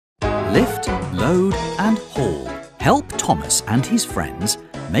load and haul. Help Thomas and his friends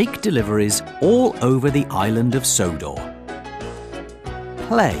make deliveries all over the island of Sodor.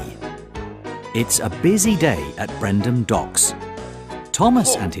 Play. It's a busy day at Brendam Docks.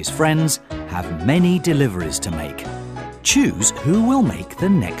 Thomas and his friends have many deliveries to make. Choose who will make the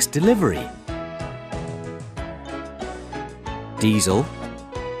next delivery. Diesel,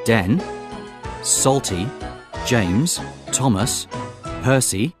 Den, Salty, James, Thomas,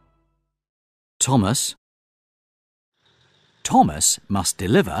 Percy, Thomas. Thomas must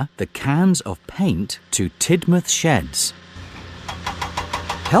deliver the cans of paint to Tidmouth Sheds.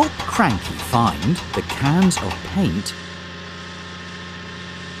 Help Cranky find the cans of paint.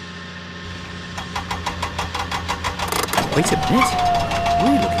 Wait a minute,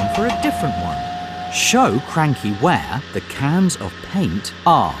 we're looking for a different one. Show Cranky where the cans of paint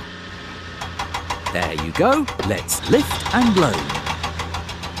are. There you go, let's lift and load.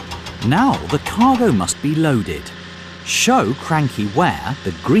 Now the cargo must be loaded. Show Cranky where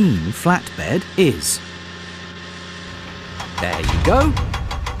the green flatbed is. There you go.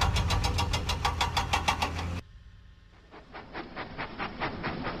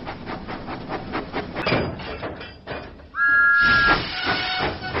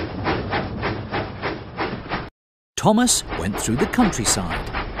 Thomas went through the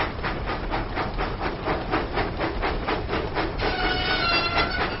countryside.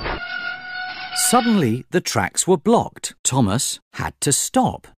 Suddenly, the tracks were blocked. Thomas had to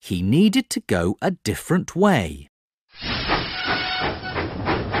stop. He needed to go a different way.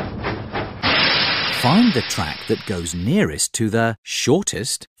 Find the track that goes nearest to the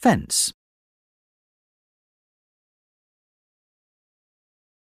shortest fence.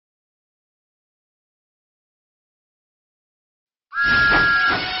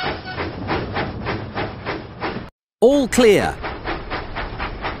 All clear.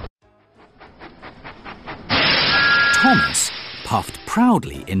 Thomas puffed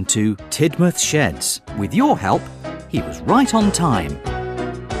proudly into Tidmouth Sheds. With your help, he was right on time.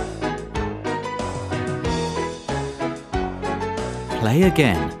 Play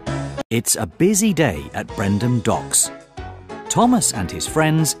again. It's a busy day at Brendam Docks. Thomas and his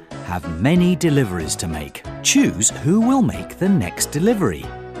friends have many deliveries to make. Choose who will make the next delivery.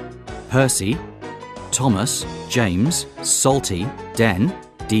 Percy, Thomas, James, Salty, Den,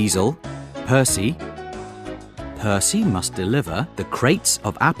 Diesel, Percy. Percy must deliver the crates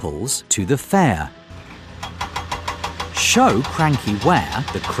of apples to the fair. Show Cranky where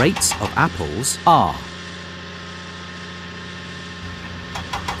the crates of apples are.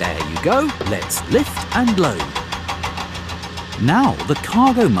 There you go, let's lift and load. Now the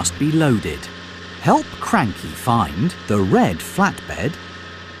cargo must be loaded. Help Cranky find the red flatbed.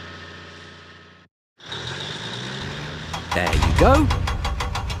 There you go.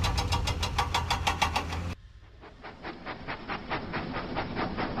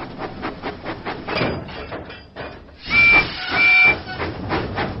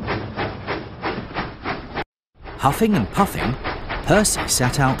 Huffing and puffing, Percy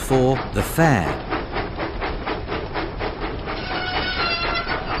set out for the fair.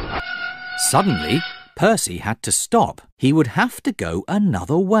 Suddenly, Percy had to stop. He would have to go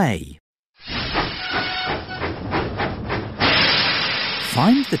another way.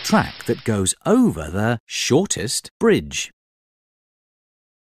 Find the track that goes over the shortest bridge.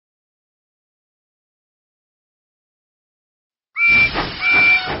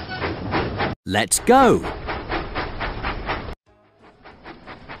 Let's go!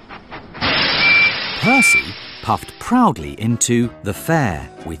 Percy puffed proudly into the fair.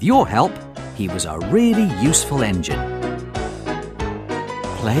 With your help, he was a really useful engine.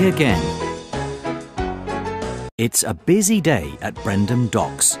 Play again. It's a busy day at Brendam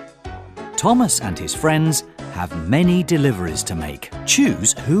Docks. Thomas and his friends have many deliveries to make.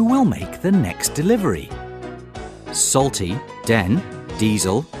 Choose who will make the next delivery. Salty, Den,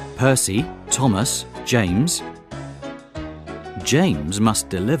 Diesel, Percy, Thomas, James. James must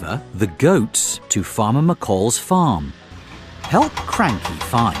deliver the goats to Farmer McCall's farm. Help Cranky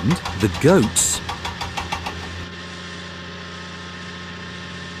find the goats.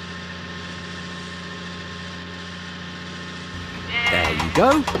 There you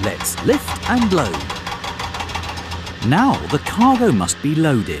go, let's lift and load. Now the cargo must be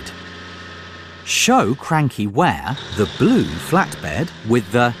loaded. Show Cranky where the blue flatbed with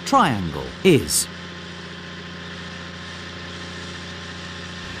the triangle is.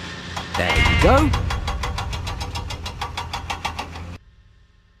 There you go.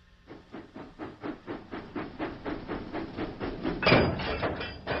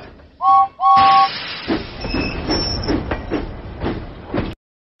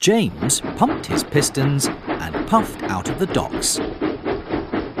 James pumped his pistons and puffed out of the docks.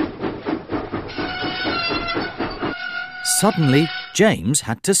 Suddenly, James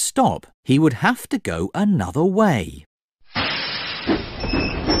had to stop. He would have to go another way.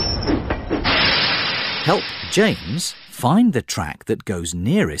 Help James find the track that goes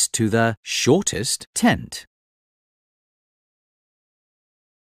nearest to the shortest tent.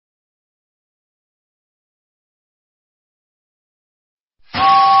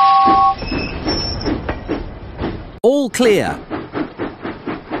 All clear.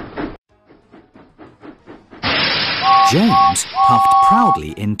 James puffed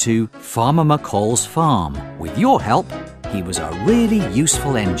proudly into Farmer McCall's farm. With your help, he was a really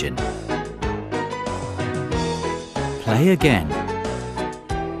useful engine. Play again.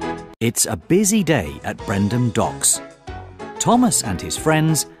 It's a busy day at Brendam Docks. Thomas and his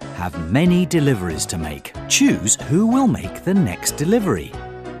friends have many deliveries to make. Choose who will make the next delivery.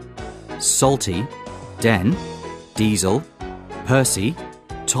 Salty, Den, Diesel, Percy,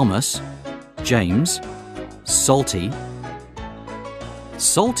 Thomas, James, Salty.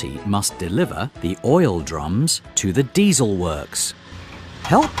 Salty must deliver the oil drums to the diesel works.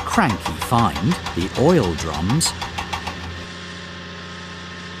 Help Cranky find the oil drums.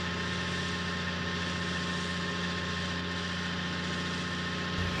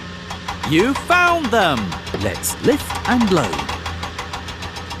 You found them! Let's lift and load.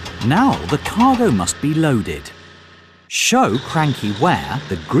 Now the cargo must be loaded. Show Cranky where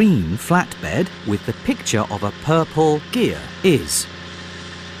the green flatbed with the picture of a purple gear is.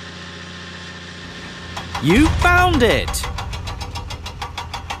 You found it!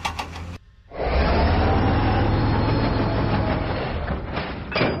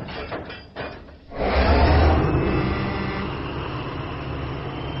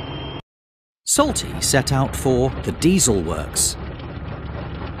 Salty set out for the diesel works.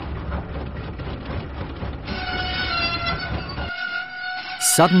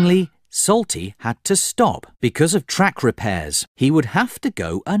 Suddenly, Salty had to stop because of track repairs. He would have to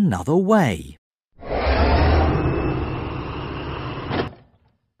go another way.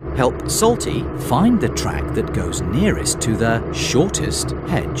 Help Salty find the track that goes nearest to the shortest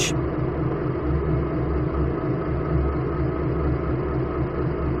hedge.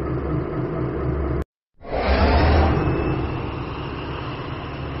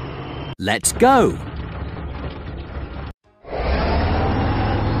 Let's go!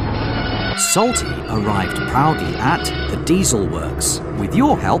 Salty arrived proudly at the diesel works. With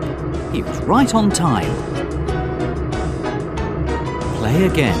your help, he was right on time. Play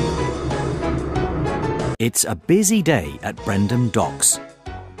again. It's a busy day at Brendam Docks.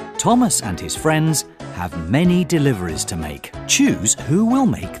 Thomas and his friends have many deliveries to make. Choose who will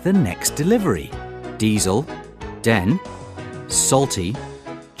make the next delivery. Diesel, Den, Salty,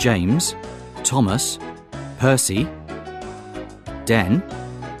 James, Thomas, Percy, Den.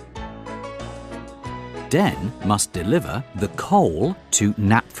 Den must deliver the coal to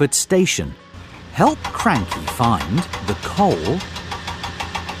Knapford Station. Help Cranky find the coal.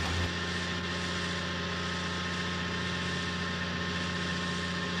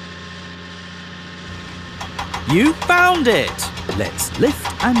 You found it! Let's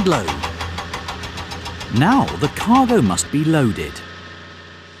lift and load. Now the cargo must be loaded.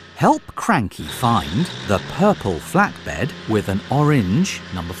 Help Cranky find the purple flatbed with an orange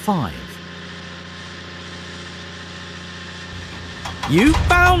number 5. You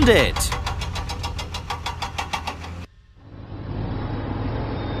found it!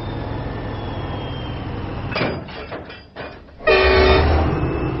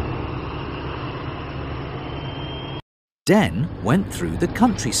 Den went through the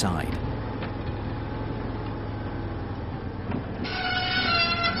countryside.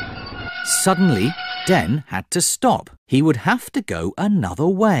 Suddenly, Den had to stop. He would have to go another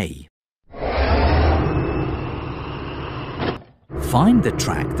way. Find the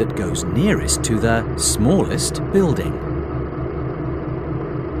track that goes nearest to the smallest building.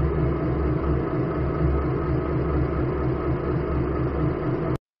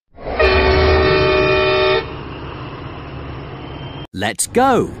 Let's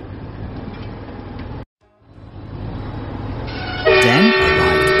go! Den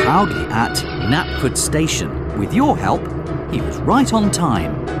arrived proudly at Knapford Station. With your help, he was right on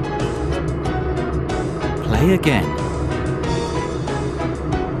time. Play again.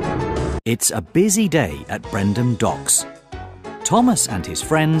 It's a busy day at Brendam Docks. Thomas and his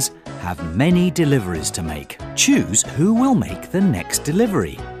friends have many deliveries to make. Choose who will make the next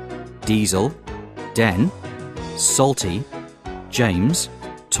delivery. Diesel, Den, Salty, James,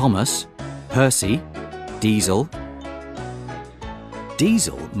 Thomas, Percy, Diesel.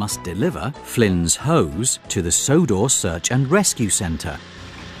 Diesel must deliver Flynn's hose to the Sodor Search and Rescue Centre.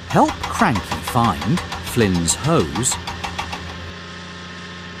 Help Cranky find Flynn's hose.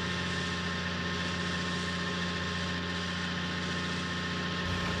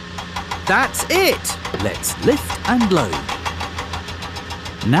 That's it! Let's lift and load.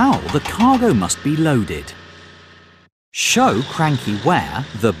 Now the cargo must be loaded. Show Cranky where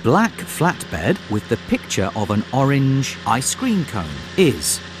the black flatbed with the picture of an orange ice cream cone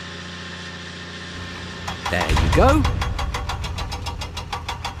is. There you go.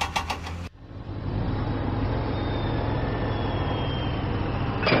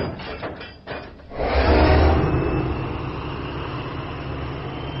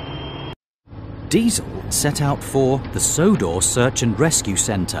 Diesel set out for the Sodor Search and Rescue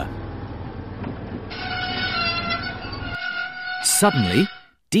Centre. Suddenly,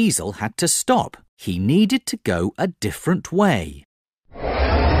 Diesel had to stop. He needed to go a different way.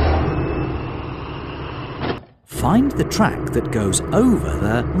 Find the track that goes over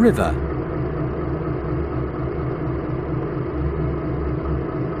the river.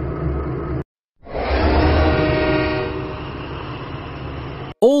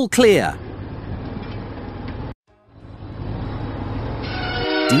 All clear.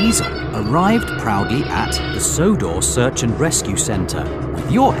 Diesel arrived proudly at the Sodor Search and Rescue Centre.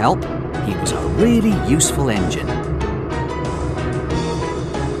 With your help, he was a really useful engine.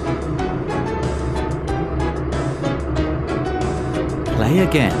 Play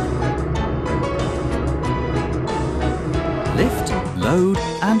again. Lift, load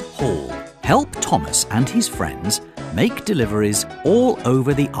and haul. Help Thomas and his friends make deliveries all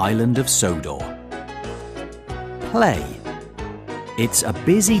over the island of Sodor. Play. It's a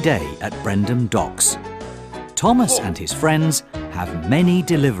busy day at Brendam Docks. Thomas and his friends have many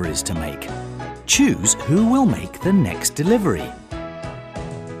deliveries to make. Choose who will make the next delivery.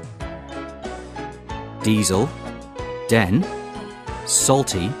 Diesel, Den,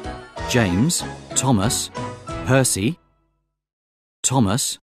 Salty, James, Thomas, Percy,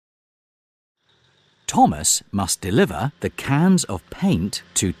 Thomas. Thomas must deliver the cans of paint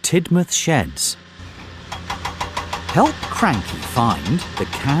to Tidmouth Sheds. Help Cranky find the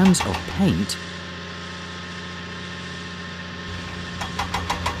cans of paint.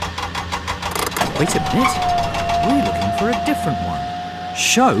 Wait a minute, we're looking for a different one.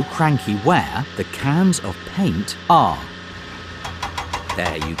 Show Cranky where the cans of paint are.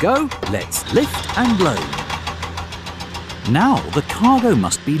 There you go, let's lift and load. Now the cargo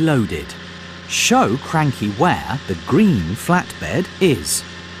must be loaded. Show Cranky where the green flatbed is.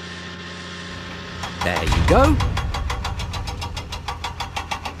 There you go.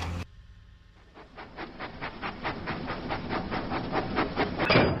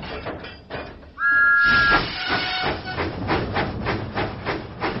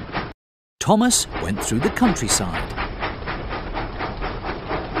 Thomas went through the countryside.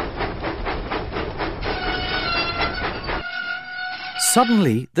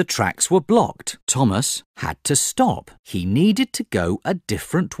 Suddenly, the tracks were blocked. Thomas had to stop. He needed to go a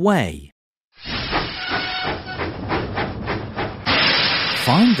different way.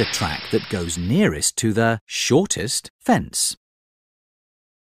 Find the track that goes nearest to the shortest fence.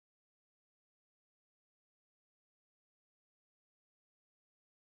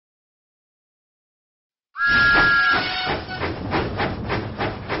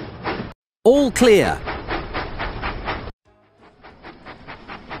 All clear.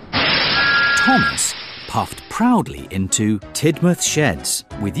 Thomas puffed proudly into Tidmouth Sheds.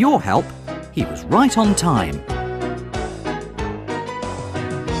 With your help, he was right on time.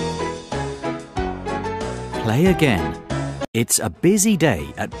 Play again. It's a busy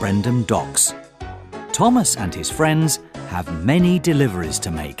day at Brendam Docks. Thomas and his friends have many deliveries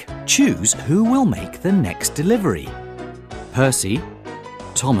to make. Choose who will make the next delivery. Percy,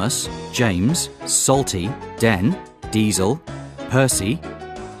 Thomas, James, Salty, Den, Diesel, Percy.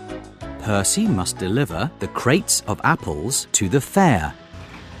 Percy must deliver the crates of apples to the fair.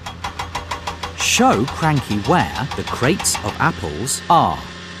 Show Cranky where the crates of apples are.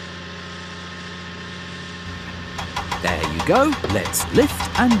 There you go, let's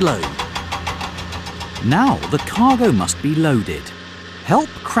lift and load. Now the cargo must be loaded. Help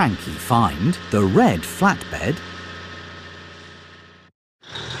Cranky find the red flatbed.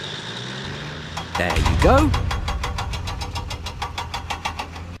 There you go.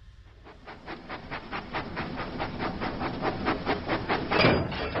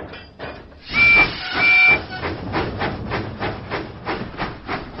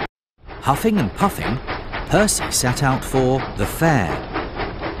 Huffing and puffing, Percy set out for the fair.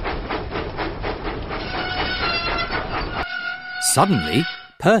 Suddenly,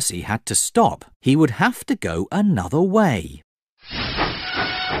 Percy had to stop. He would have to go another way.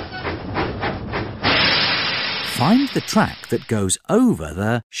 Find the track that goes over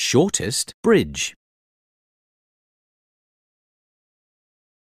the shortest bridge.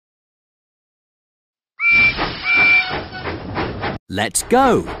 Let's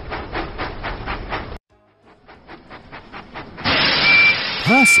go!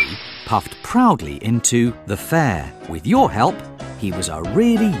 Percy puffed proudly into the fair. With your help, he was a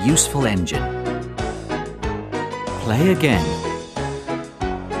really useful engine. Play again.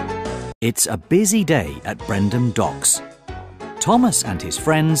 It's a busy day at Brendam Docks. Thomas and his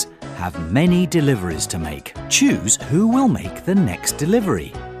friends have many deliveries to make. Choose who will make the next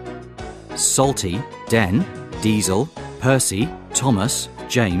delivery. Salty, Den, Diesel, Percy, Thomas,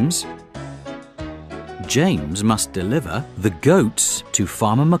 James. James must deliver the goats to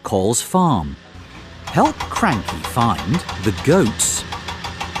Farmer McCall's farm. Help Cranky find the goats.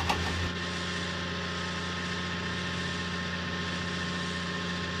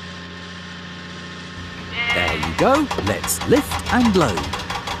 There you go. Let's lift and load.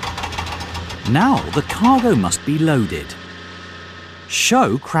 Now the cargo must be loaded.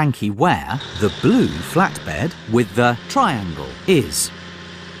 Show Cranky where the blue flatbed with the triangle is.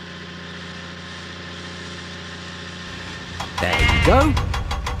 There you go.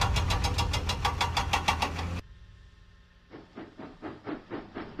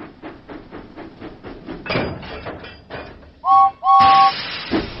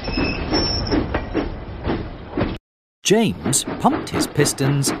 James pumped his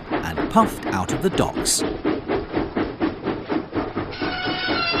pistons and puffed out of the docks.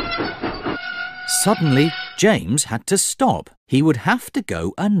 Suddenly, James had to stop. He would have to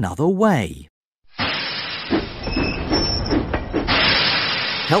go another way.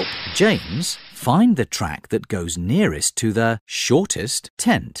 Help James find the track that goes nearest to the shortest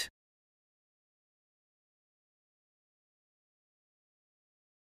tent.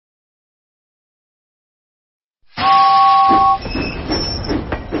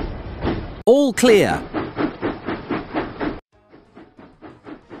 All clear.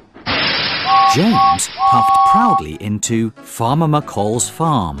 James puffed proudly into Farmer McCall's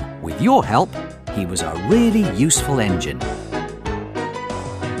farm. With your help, he was a really useful engine.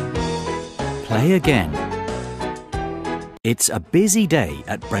 Play again. It's a busy day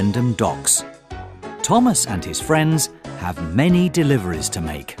at Brendam Docks. Thomas and his friends have many deliveries to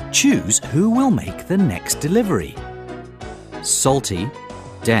make. Choose who will make the next delivery. Salty,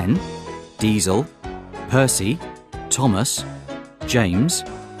 Den, Diesel, Percy, Thomas, James,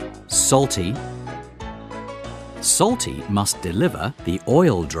 Salty. Salty must deliver the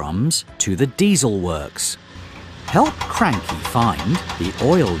oil drums to the diesel works. Help Cranky find the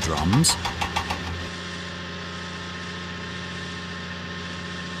oil drums.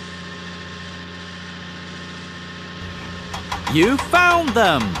 You found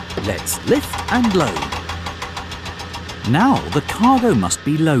them! Let's lift and load. Now the cargo must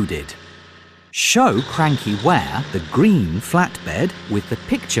be loaded. Show Cranky where the green flatbed with the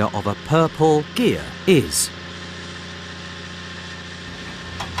picture of a purple gear is.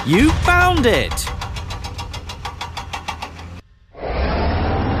 You found it!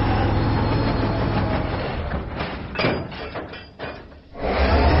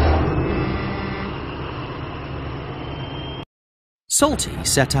 Salty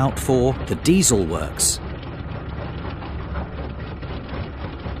set out for the diesel works.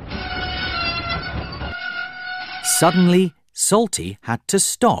 Suddenly, Salty had to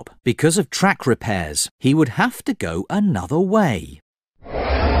stop because of track repairs. He would have to go another way.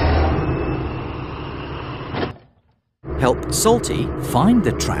 Help Salty find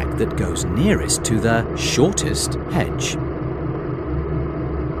the track that goes nearest to the shortest hedge.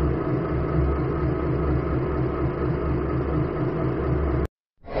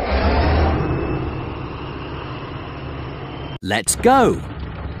 Let's go!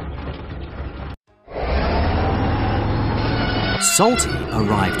 Salty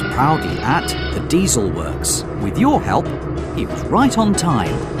arrived proudly at the diesel works. With your help, he was right on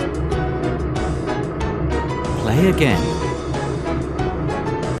time. Play again.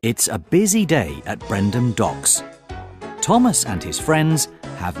 It's a busy day at Brendam Docks. Thomas and his friends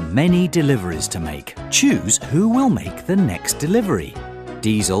have many deliveries to make. Choose who will make the next delivery.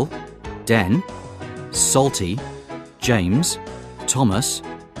 Diesel, Den, Salty, James, Thomas,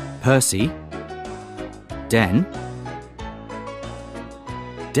 Percy, Den.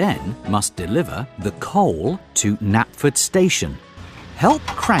 Den must deliver the coal to Knapford Station. Help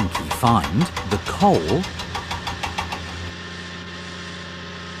Cranky find the coal.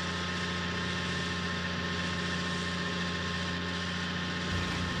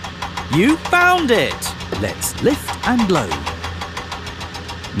 You found it! Let's lift and load.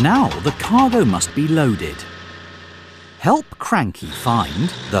 Now the cargo must be loaded. Help Cranky find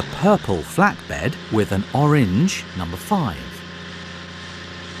the purple flatbed with an orange number 5.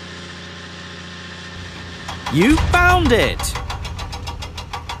 You found it!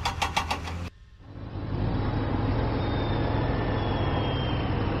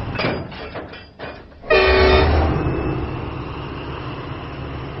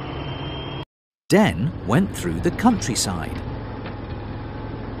 Den went through the countryside.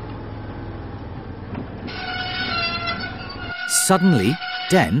 Suddenly,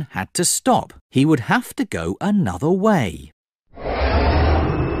 Den had to stop. He would have to go another way.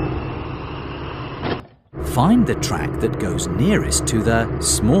 Find the track that goes nearest to the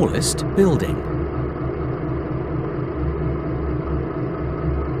smallest building.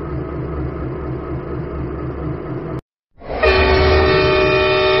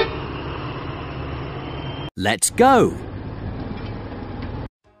 Let's go!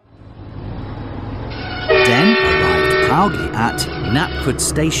 Den arrived proudly at Knapford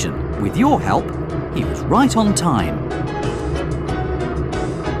Station. With your help, he was right on time.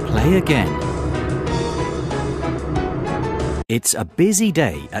 Play again. It's a busy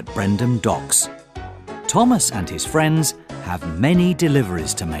day at Brendam Docks. Thomas and his friends have many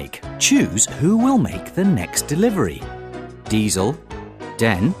deliveries to make. Choose who will make the next delivery. Diesel,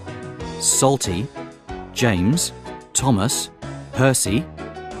 Den, Salty, James, Thomas, Percy,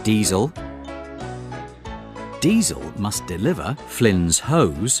 Diesel. Diesel must deliver Flynn's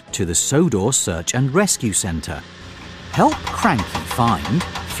hose to the Sodor Search and Rescue Centre. Help Cranky find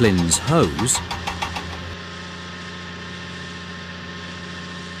Flynn's hose.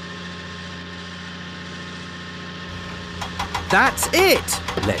 That's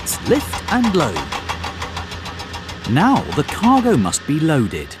it! Let's lift and load. Now the cargo must be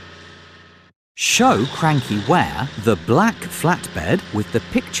loaded. Show Cranky where the black flatbed with the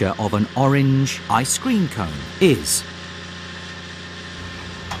picture of an orange ice cream cone is.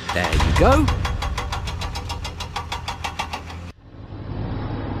 There you go.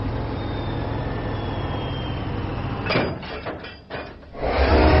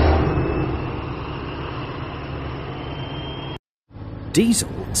 Diesel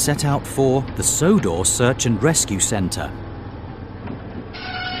set out for the Sodor Search and Rescue Centre.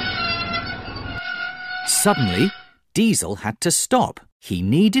 Suddenly, Diesel had to stop. He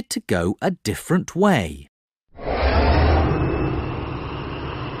needed to go a different way.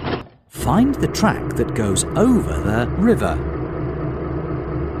 Find the track that goes over the river.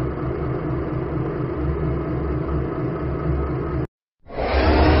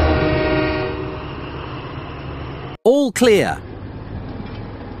 All clear.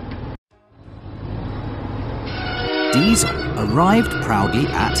 Diesel arrived proudly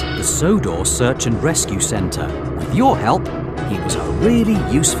at the Sodor Search and Rescue Centre. With your help, he was a really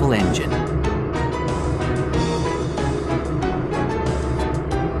useful engine.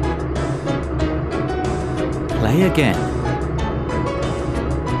 Play again.